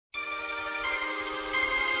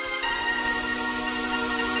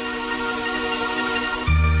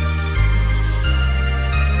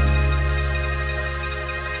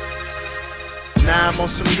time on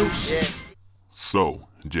some new shit. So,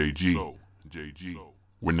 JG,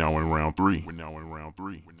 we're now in round 3.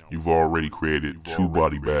 You've already created 2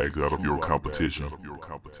 body bags out of your competition.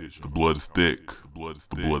 The blood is thick, the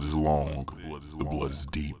blood is long, the blood is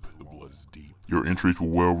deep. Your entries were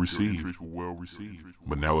well received,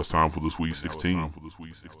 but now it's time for the Sweet 16.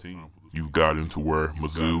 You've gotten to where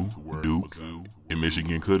Mizzou, Duke, and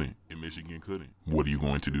Michigan couldn't. What are you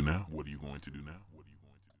going to do now?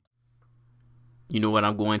 You know what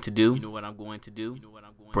I'm going to do?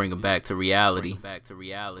 Bring it back to reality.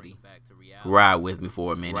 Ride with me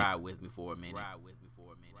for a minute. I don't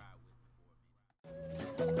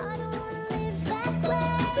wanna live that way.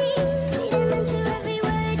 Reading into every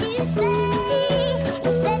word you say.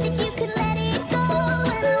 You said that you could let it go,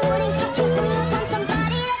 and I wouldn't keep tripping up on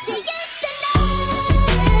somebody that you used to know.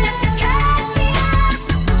 Didn't have to cut me off.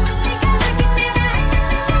 Think I could never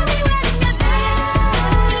have you in your bed. Need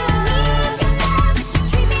your love, but you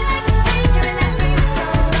treat me like a stranger, and that means so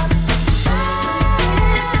much. Didn't have to stop so long.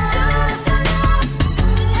 Had your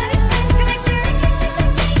friends correct your records and then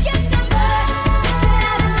change your number. Said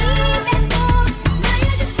I don't need that more. Now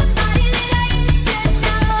you're just somebody that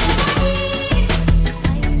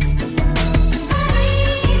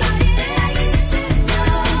I used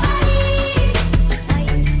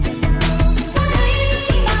to know.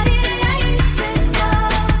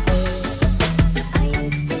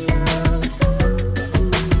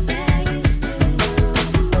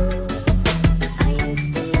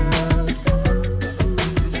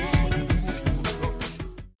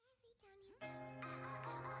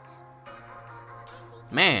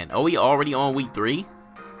 Man, are we already on week 3?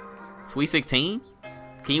 Sweet 16?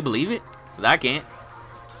 Can you believe it? 'Cause I can't.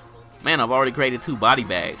 Man, I've already created 2 body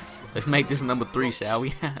bags. Let's make this number 3, shall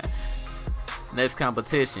we? Next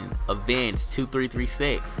competition, Avenge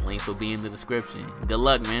 2336. Links will be in the description. Good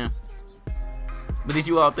luck, man. But did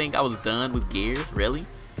you all think I was done with Gears? Really?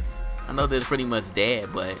 I know that's pretty much dead,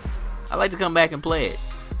 but I like to come back and play it.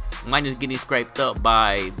 Mine is getting scraped up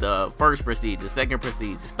by the first procedures, second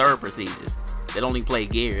procedures, third procedures that only play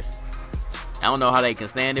Gears. I don't know how they can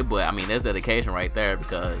stand it, but I mean, that's dedication right there,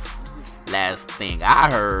 because last thing I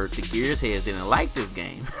heard, the Gears heads didn't like this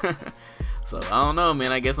game. So I don't know,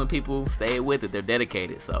 man. I guess some people stay with it. They're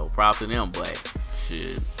dedicated, so props to them. But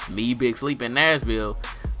shit, me, Big Sleep in Nashville,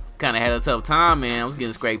 kind of had a tough time, man. I was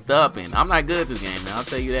getting scraped up, and I'm not good at this game, man. I'll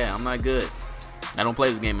tell you that. I'm not good. I don't play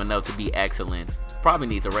this game enough to be excellent. Probably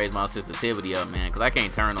need to raise my sensitivity up, man, because I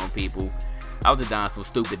can't turn on people. I was just dying some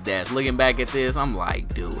stupid deaths. Looking back at this, I'm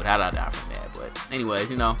like, dude, how did I die from that? But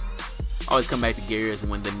anyways, you know, always come back to Gears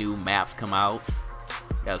when the new maps come out.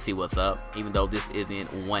 Gotta see what's up. Even though this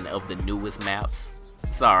isn't one of the newest maps,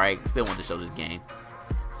 it's alright. Still want to show this game.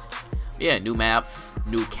 Yeah, new maps,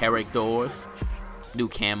 new characters, new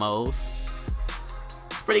camos.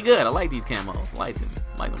 It's pretty good. I like these camos. I like them.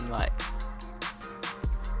 I like them a lot.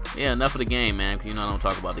 Yeah, enough of the game, man, because you know I don't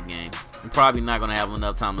talk about the game. I'm probably not going to have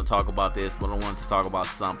enough time to talk about this, but I wanted to talk about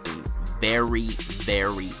something very,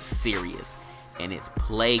 very serious. And it's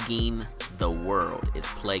plaguing the world. It's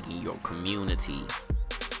plaguing your community.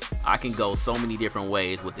 I can go so many different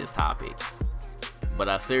ways with this topic. But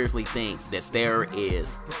I seriously think that there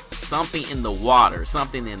is something in the water,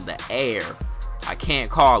 something in the air. I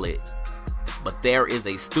can't call it. But there is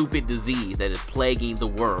a stupid disease that is plaguing the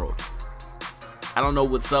world. I don't know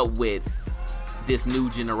what's up with this new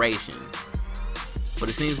generation, but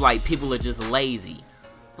it seems like people are just lazy.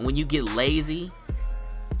 And when you get lazy,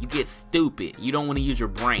 you get stupid. You don't want to use your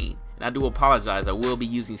brain. And I do apologize. I will be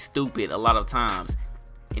using stupid a lot of times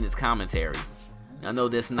in this commentary. I know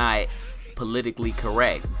that's not politically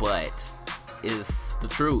correct, but it's the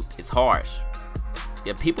truth. It's harsh.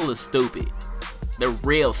 Yeah, people are stupid. They're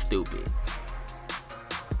real stupid.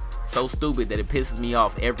 So stupid that it pisses me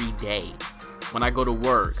off every day. When I go to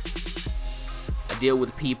work, I deal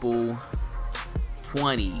with people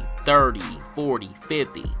 20, 30, 40,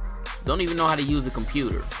 50. Don't even know how to use a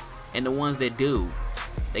computer. And the ones that do,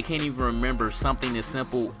 they can't even remember something as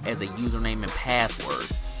simple as a username and password.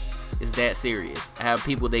 It's that serious. I have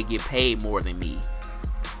people that get paid more than me,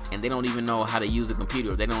 and they don't even know how to use a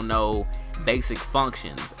computer. They don't know basic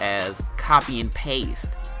functions as copy and paste.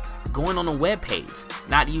 Going on a web page,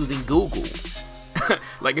 not using Google.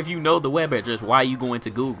 Like, if you know the web address, why are you going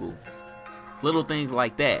to Google? Little things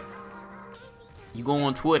like that. You go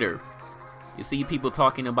on Twitter, you see people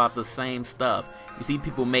talking about the same stuff. You see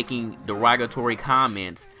people making derogatory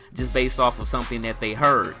comments just based off of something that they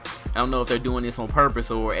heard. I don't know if they're doing this on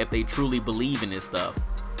purpose or if they truly believe in this stuff.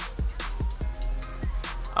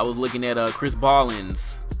 I was looking at Chris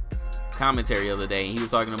Ballin's commentary the other day, and he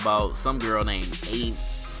was talking about some girl named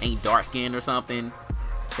ain't dark skinned or something,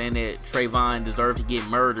 saying that Trayvon deserved to get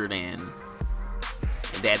murdered and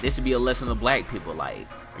that this should be a lesson to black people. Like,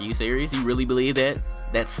 are you serious? You really believe that?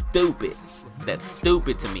 That's stupid. That's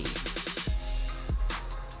stupid to me.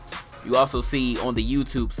 You also see on the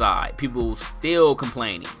YouTube side, people still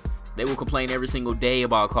complaining. They will complain every single day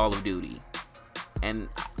about Call of Duty. And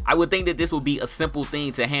I would think that this would be a simple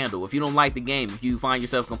thing to handle. If you don't like the game, if you find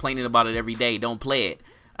yourself complaining about it every day, don't play it.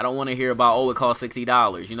 I don't want to hear about, oh, it costs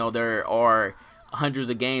 $60. You know, there are hundreds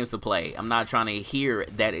of games to play. I'm not trying to hear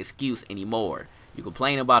that excuse anymore. You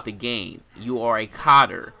complain about the game. You are a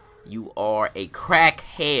cotter. You are a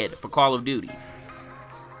crackhead for Call of Duty.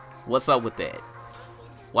 What's up with that?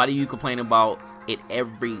 Why do you complain about it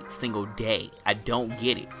every single day? I don't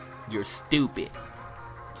get it. You're stupid.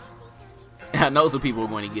 I know some people are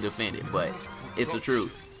going to get offended, but it's the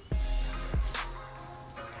truth.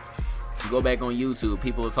 You go back on YouTube,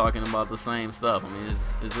 people are talking about the same stuff. I mean,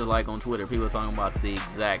 it's just like on Twitter. People are talking about the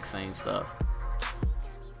exact same stuff.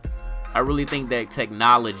 I really think that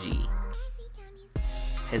technology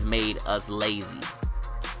has made us lazy.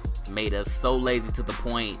 Made us so lazy to the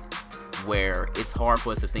point where it's hard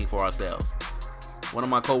for us to think for ourselves. One of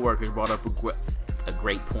my coworkers brought up a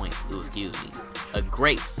great point. A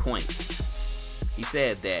great point. He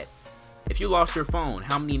said that if you lost your phone,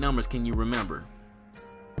 how many numbers can you remember?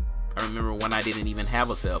 I remember when I didn't even have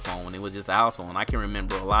a cell phone, when it was just a house phone. I can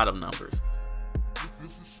remember a lot of numbers.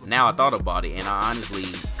 Now I thought about it, and I honestly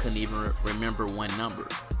couldn't even remember one number.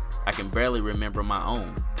 I can barely remember my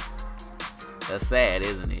own. That's sad,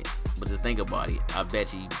 isn't it? But just think about it. I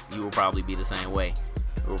bet you will probably be the same way.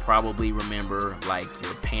 You will probably remember like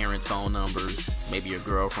your parents' phone numbers, maybe your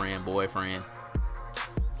girlfriend, boyfriend.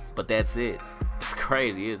 But that's it. It's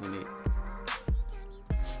crazy, isn't it?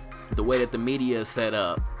 The way that the media is set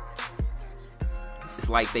up, it's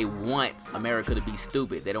like they want America to be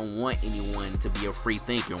stupid. They don't want anyone to be a free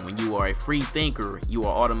thinker. When you are a free thinker, you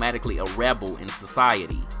are automatically a rebel in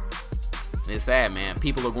society. And it's sad, man.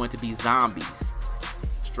 People are going to be zombies.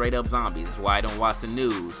 Straight up zombies. That's why I don't watch the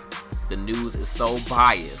news. The news is so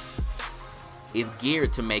biased. It's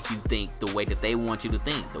geared to make you think the way that they want you to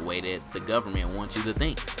think, the way that the government wants you to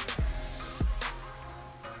think.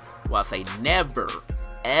 Well, I say never,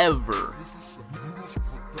 ever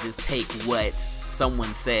just take what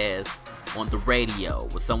someone says on the radio,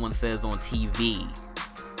 what someone says on TV.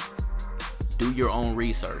 Do your own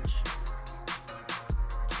research.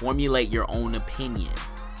 Formulate your own opinion.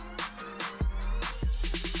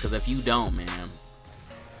 Because if you don't, man,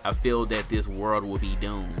 I feel that this world will be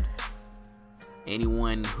doomed.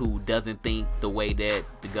 Anyone who doesn't think the way that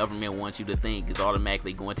the government wants you to think is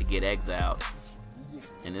automatically going to get exiled.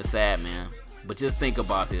 And it's sad, man. But just think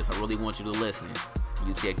about this. I really want you to listen.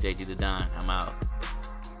 UTxJGTheDon. I'm out.